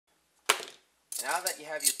Now that you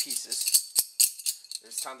have your pieces,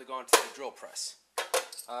 it's time to go into the drill press.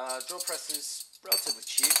 Drill press is relatively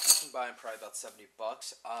cheap. You can buy them probably about 70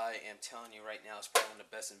 bucks. I am telling you right now, it's probably one of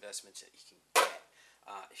the best investments that you can get.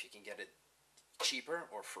 If you can get it cheaper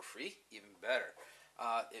or for free, even better.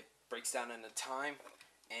 It breaks down into time,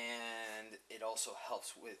 and it also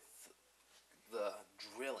helps with the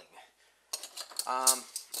drilling.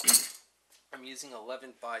 I'm using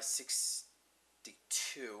 11 by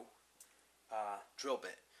 62 drill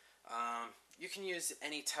bit. You can use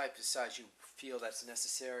any type of size you feel that's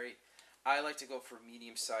necessary. I like to go for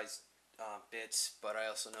medium-sized bits, but I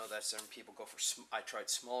also know that certain people go for. I tried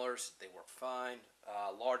smallers; they work fine.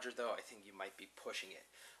 Larger, though, I think you might be pushing it.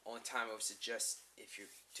 Only time I would suggest if you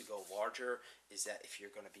to go larger is that if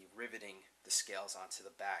you're going to be riveting the scales onto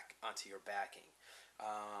your backing.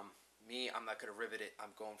 Me, I'm not going to rivet it.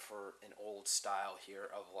 I'm going for an old style here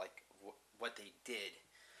of like what they did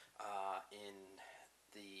in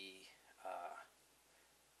the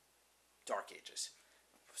Dark Ages.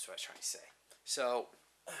 That's what I was trying to say. So,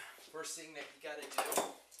 first thing that you got to do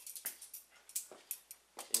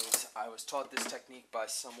is, I was taught this technique by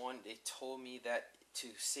someone. They told me that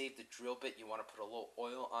to save the drill bit, you want to put a little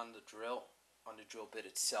oil on the drill bit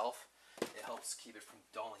itself. It helps keep it from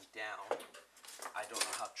dulling down. I don't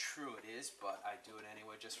know how true it is, but I do it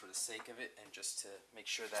anyway just for the sake of it and just to make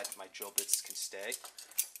sure that my drill bits can stay.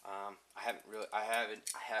 I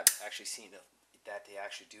have actually seen that they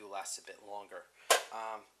actually do last a bit longer.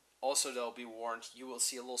 Also, though, be warned, you will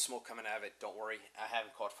see a little smoke coming out of it. Don't worry, I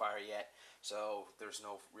haven't caught fire yet, so there's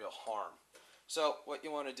no real harm. So what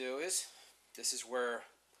you want to do is, this is where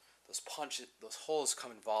those holes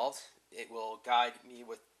come involved. It will guide me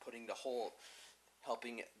with putting the hole,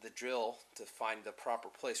 helping the drill to find the proper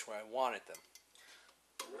place where I wanted them.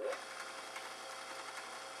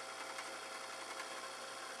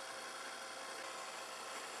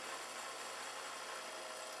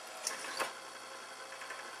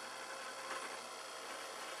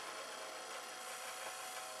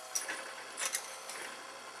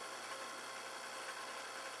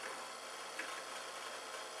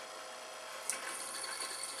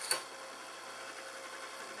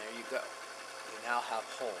 Go. You now have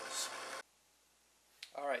holes.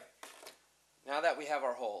 Alright, now that we have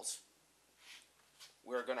our holes,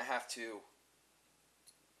 we're going to have to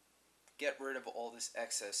get rid of all this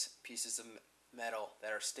excess pieces of metal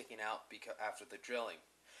that are sticking out after the drilling.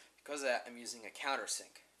 Because of that, I'm using a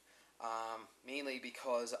countersink. Mainly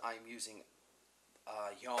because I'm using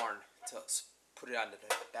yarn to put it onto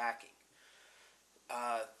the backing.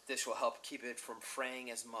 This will help keep it from fraying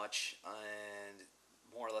as much and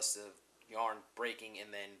more or less the yarn breaking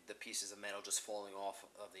and then the pieces of metal just falling off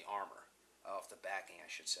of the armor, off the backing I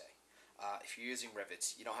should say. If you're using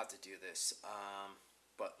rivets, you don't have to do this,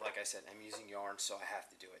 but like I said, I'm using yarn, so I have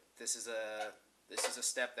to do it. This is a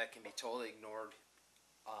step that can be totally ignored,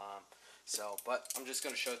 but I'm just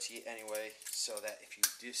going to show it to you anyway, so that if you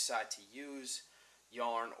decide to use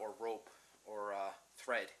yarn or rope or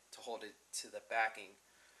thread to hold it to the backing,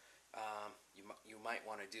 you might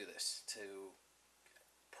want to do this to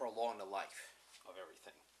prolong the life of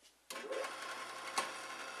everything.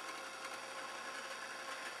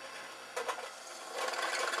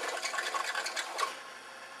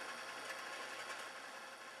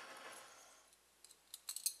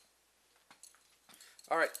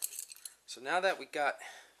 Alright, so now that we got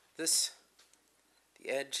this, the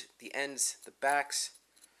edge, the ends, the backs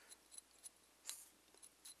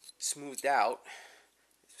smoothed out,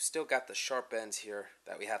 we've still got the sharp ends here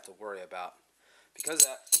that we have to worry about. Because of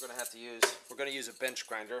that, we're going to use a bench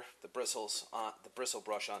grinder, the bristle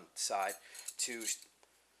brush on the side, to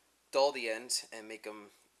dull the ends and make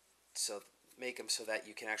them so that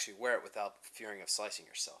you can actually wear it without fearing of slicing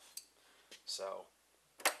yourself. So.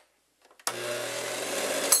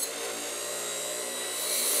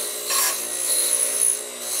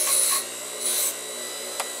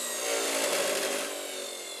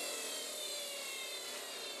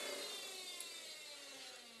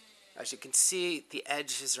 As you can see, the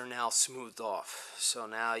edges are now smoothed off, so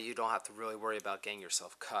now you don't have to really worry about getting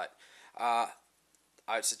yourself cut. I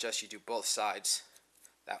would suggest you do both sides.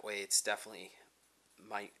 That way it's definitely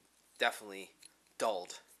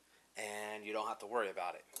dulled, and you don't have to worry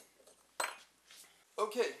about it.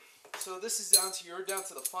 Okay, so this is down to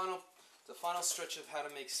the final stretch of how to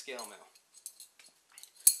make scale mail.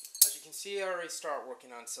 As you can see, I already start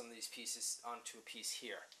working on some of these pieces onto a piece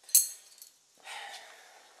here.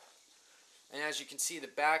 And as you can see, the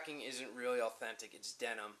backing isn't really authentic, it's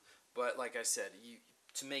denim, but like I said,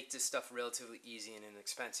 to make this stuff relatively easy and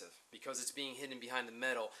inexpensive, because it's being hidden behind the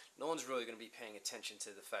metal, no one's really going to be paying attention to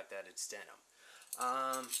the fact that it's denim.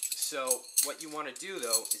 So what you want to do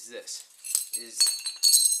though is this: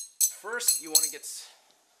 first you want to get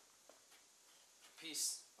a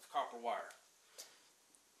piece of copper wire.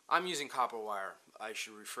 I'm using copper wire. I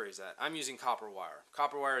should rephrase that. I'm using copper wire.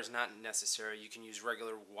 Copper wire is not necessary. You can use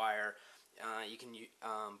regular wire.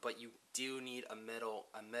 But you do need a metal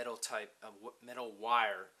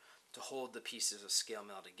wire to hold the pieces of scale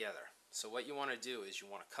mail together. So what you want to do is you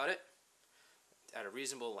want to cut it at a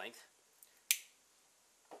reasonable length.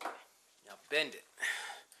 Now bend it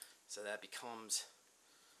so that becomes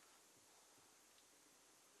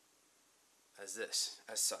as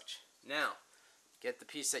such. Now get the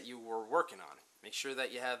piece that you were working on. Make sure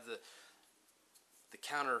that you have the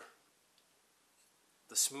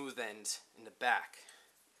smooth end in the back.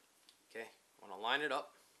 Okay, want to line it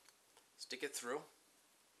up, stick it through.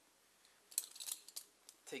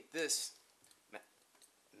 Take this,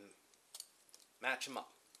 match them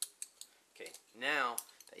up. Okay, now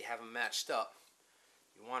that you have them matched up,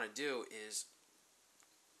 you want to do is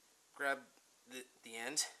grab the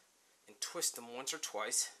end and twist them once or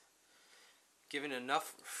twice, giving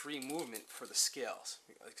enough free movement for the scales,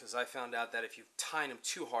 because I found out that if you tie them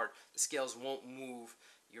too hard, the scales won't move.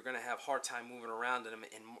 You're going to have a hard time moving around in them,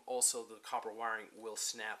 and also the copper wiring will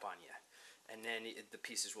snap on you, and then the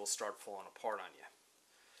pieces will start falling apart on you.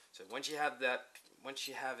 So once you have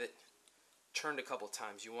it turned a couple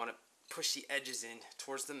times, you want to push the edges in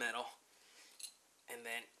towards the metal, and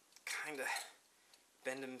then kind of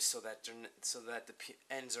bend them so that the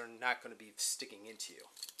ends are not going to be sticking into you.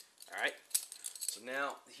 All right. So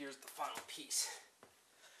now here's the final piece.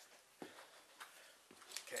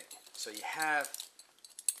 Okay, so you have,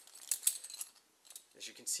 as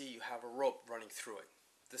you can see, you have a rope running through it.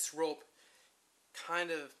 This rope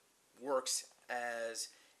kind of works as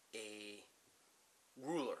a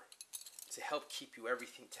ruler to help keep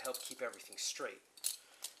everything straight.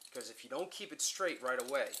 Because if you don't keep it straight right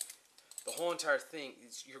away, the whole entire thing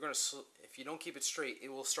is if you don't keep it straight,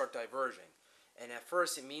 it will start diverging. And at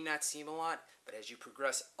first it may not seem a lot, but as you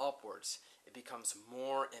progress upwards, it becomes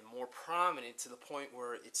more and more prominent to the point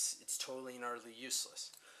where it's totally and utterly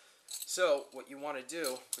useless. So what you want to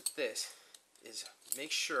do with this is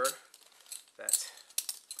make sure that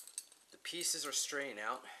the pieces are straightened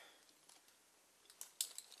out.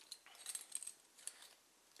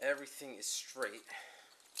 Everything is straight.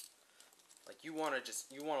 Like you want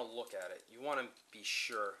to look at it. You want to be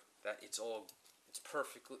sure that it's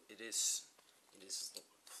perfectly, it is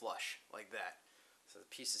flush like that. So the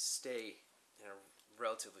pieces stay in a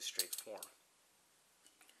relatively straight form.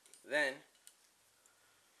 Then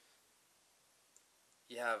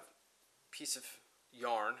you have a piece of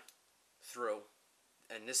yarn through,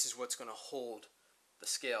 and this is what's going to hold the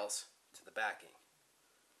scales to the backing.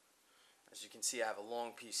 As you can see, I have a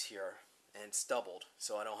long piece here, and it's doubled,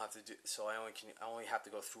 so I only have to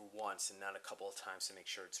go through once and not a couple of times to make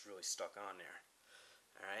sure it's really stuck on there.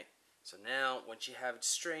 All right. So now, once you have it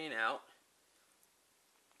straightened out,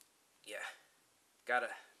 gotta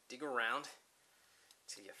dig around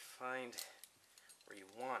till you find where you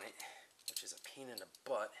want it, which is a pain in the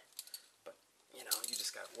butt, but you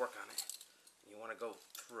just gotta work on it. You want to go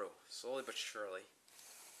through slowly but surely.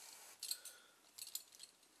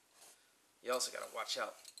 You also gotta watch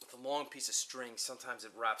out with a long piece of string. Sometimes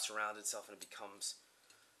it wraps around itself and it becomes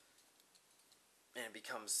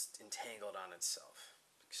entangled on itself.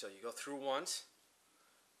 So you go through once,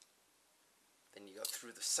 then you go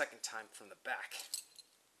through the second time from the back,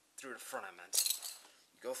 through the front I meant.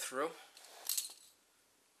 You go through,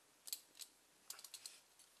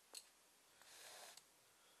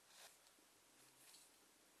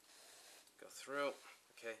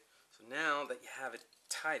 okay, so now that you have it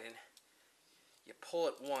tightened, you pull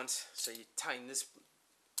it once, so you tighten this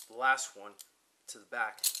last one to the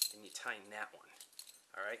back, and you tighten that one,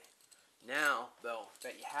 alright? Now, though,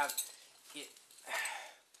 that you have it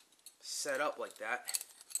set up like that,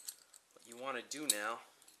 what you want to do now,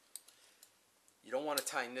 you don't want to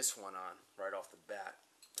tighten this one on right off the bat.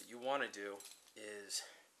 What you want to do is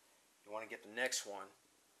you want to get the next one,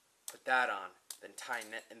 put that on, then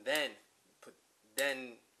tighten it, and then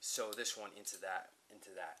sew this one into that.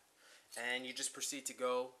 And you just proceed to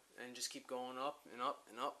go and just keep going up and up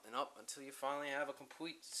and up and up until you finally have a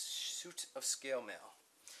complete suit of scale mail.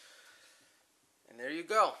 And there you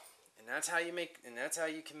go. And that's how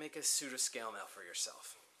you can make a suit of scale mail for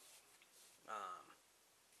yourself.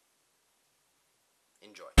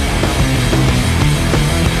 Enjoy.